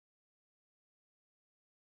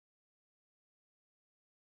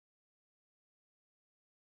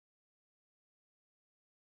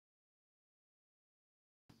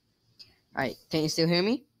Alright, can you still hear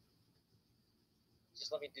me?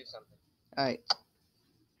 Just let me do something. Alright.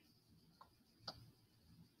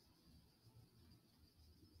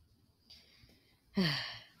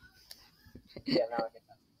 Yeah, now I get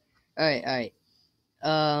that.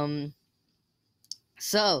 Alright.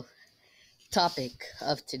 So, topic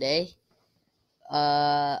of today.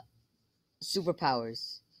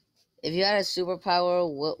 Superpowers. If you had a superpower,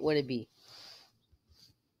 what would it be?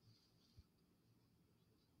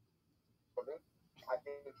 For me, I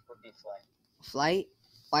think it would be flight. Flight?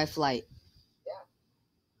 Why flight? Yeah,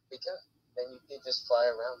 because then you can just fly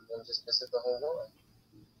around and just visit the whole world.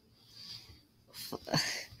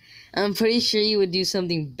 I'm pretty sure you would do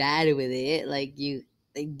something bad with it. Like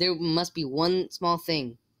there must be one small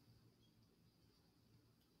thing.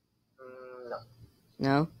 No,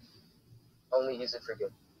 No? only use it for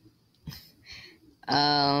good.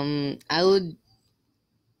 I would.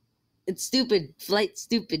 It's stupid. Flight's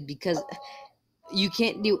stupid because you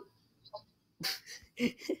can't do.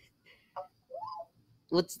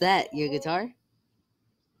 What's that? Your guitar?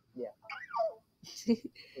 Yeah. Can you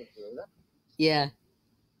hear that? Yeah.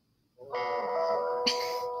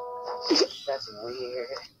 That's weird.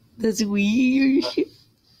 That's weird.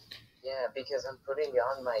 Yeah, because I'm putting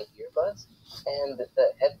on my earbuds and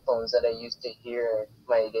the headphones that I use to hear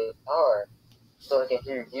my guitar, so I can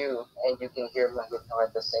hear you and you can hear my guitar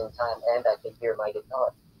at the same time, and I can hear my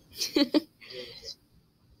guitar.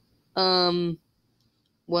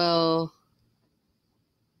 Well,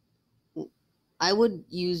 I would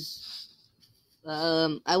use.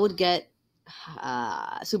 I would get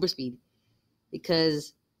super speed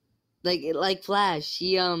because, like Flash,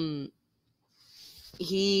 he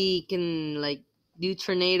can like do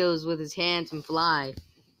tornadoes with his hands and fly,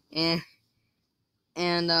 and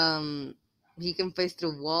he can face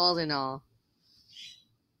through walls and all.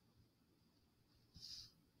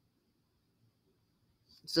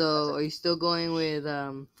 So, are you still going with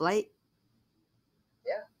flight?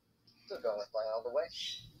 Yeah, still going to fly all the way.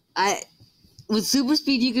 With super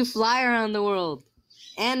speed, you can fly around the world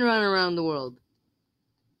and run around the world.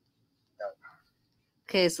 No.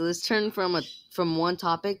 Okay, so let's turn from one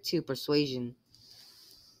topic to persuasion.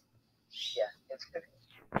 Yeah, it's good.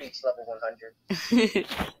 Reach level 100.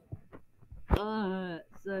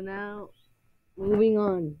 So now, moving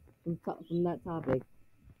on from that topic.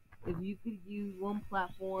 If you could use one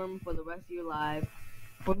platform for the rest of your life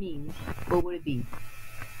for memes, what would it be?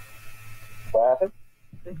 What happened?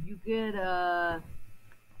 If you could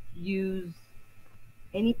use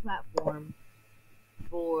any platform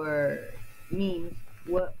for memes,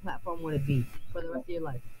 what platform would it be for the rest of your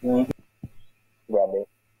life? Reddit.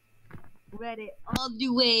 Reddit all the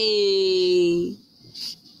way.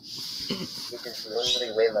 Which is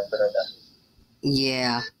literally way less than that.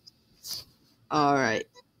 Yeah. Alright.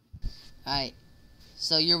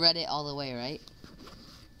 So you're Reddit all the way, right?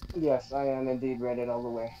 Yes, I am indeed Reddit all the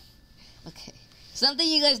way. Okay. Something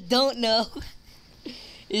you guys don't know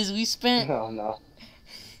is we spent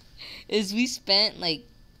like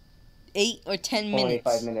 8 or 10 minutes.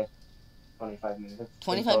 25 minutes. 25 minutes.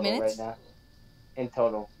 25 minutes? Right now. In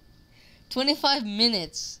total. 25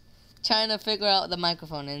 minutes trying to figure out the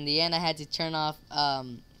microphone. In the end, I had to turn off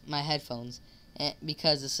my headphones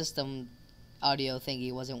because the system audio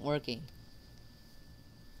thingy wasn't working.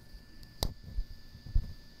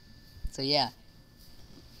 So yeah.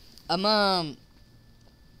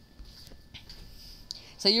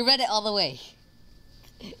 So you read it all the way.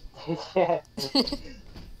 Yeah.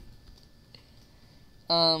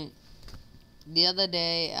 The other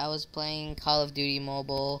day I was playing Call of Duty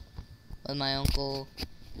Mobile with my uncle,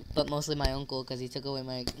 but mostly my uncle because he took away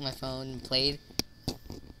my phone and played.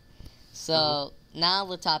 So now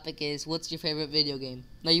the topic is, what's your favorite video game?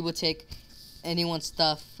 Now you would take anyone's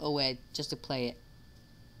stuff away just to play it.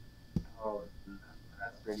 Oh,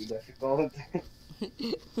 that's pretty difficult.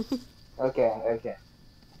 Okay.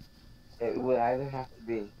 It would either have to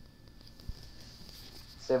be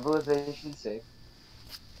Civilization 6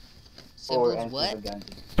 or Enter what? the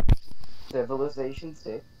Gungeon. Civilization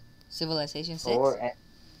 6. Civilization 6?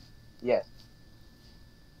 Yes.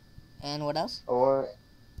 And what else? Or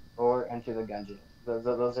Enter the Gungeon.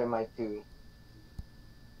 Those are my two.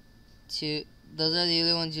 Those are the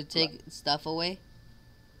other ones you take stuff away?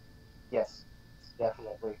 Yes,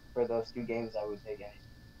 definitely. For those two games, I would take any.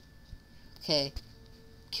 Okay.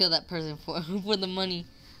 Kill that person for the money.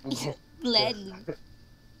 Gladly.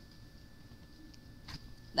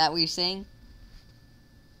 That what you're saying?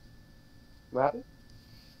 What happened?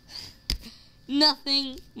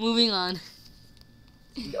 Nothing. Moving on.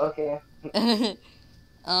 Okay.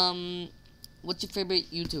 What's your favorite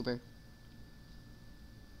YouTuber?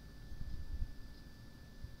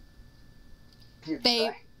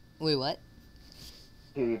 PewDiePie. Wait, what?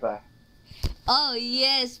 PewDiePie. Oh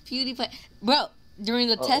yes, PewDiePie. Bro, during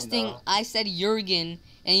the testing, no. I said Jurgen,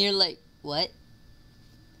 and you're like, what?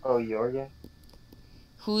 Oh, Jorgen?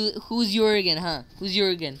 Who's Jurgen, huh? Who's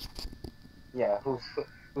Jurgen? Yeah, who's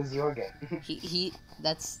Jorgen?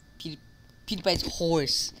 That's PewDiePie's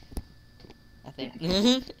horse, I think.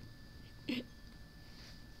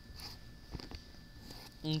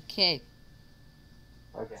 Okay.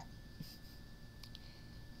 Okay.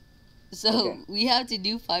 So Okay. we have to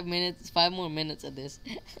do 5 minutes, 5 more minutes of this.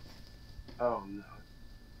 Oh no.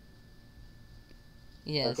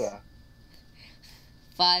 Yes. Okay.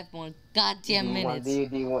 5 more goddamn minutes. Do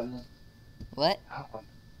you want? What?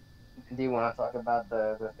 Do you want to talk about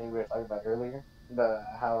the thing we were talking about earlier?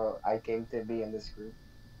 How I came to be in this group.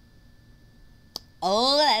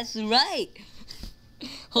 Oh, that's right.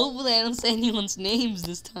 Hopefully I don't say anyone's names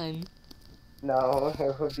this time. No,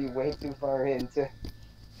 it would be way too far in to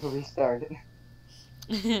restart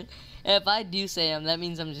it. If I do say them, that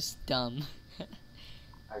means I'm just dumb.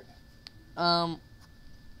 Okay.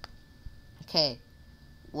 Okay.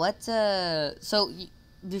 What, so,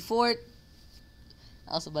 before,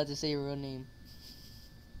 I was about to say your real name.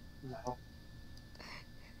 No.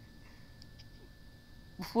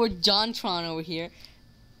 Before JonTron over here,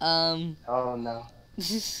 Oh no.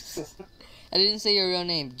 I didn't say your real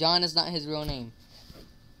name. John is not his real name.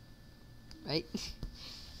 Right?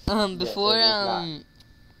 Before, Yes,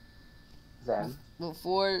 Zen.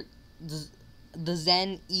 before the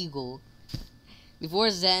Zen Eagle, before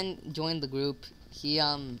Zen joined the group, he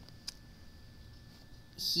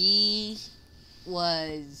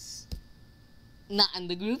was not in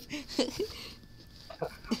the group.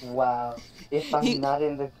 Wow. If I'm not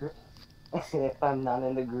in the group,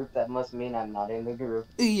 that must mean I'm not in the group.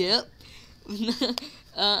 Yep.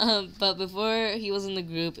 But before he was in the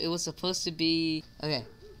group, it was supposed to be okay.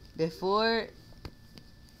 Before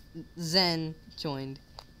Zen joined,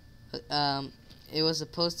 it was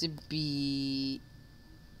supposed to be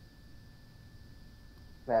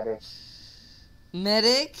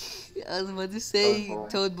Medic. I was about to say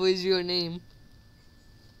Toad Boy's your name.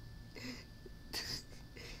 It's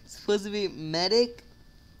supposed to be Medic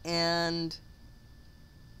and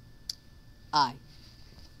I.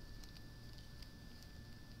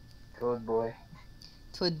 Toad Boy.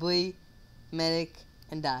 Toad Boy, Medic,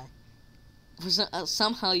 and I.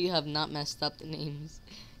 Somehow you have not messed up the names.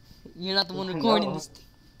 You're not the one recording No. this thing.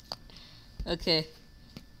 Okay.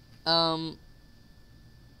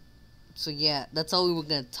 So yeah, that's all we were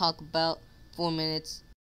gonna talk about. 4 minutes.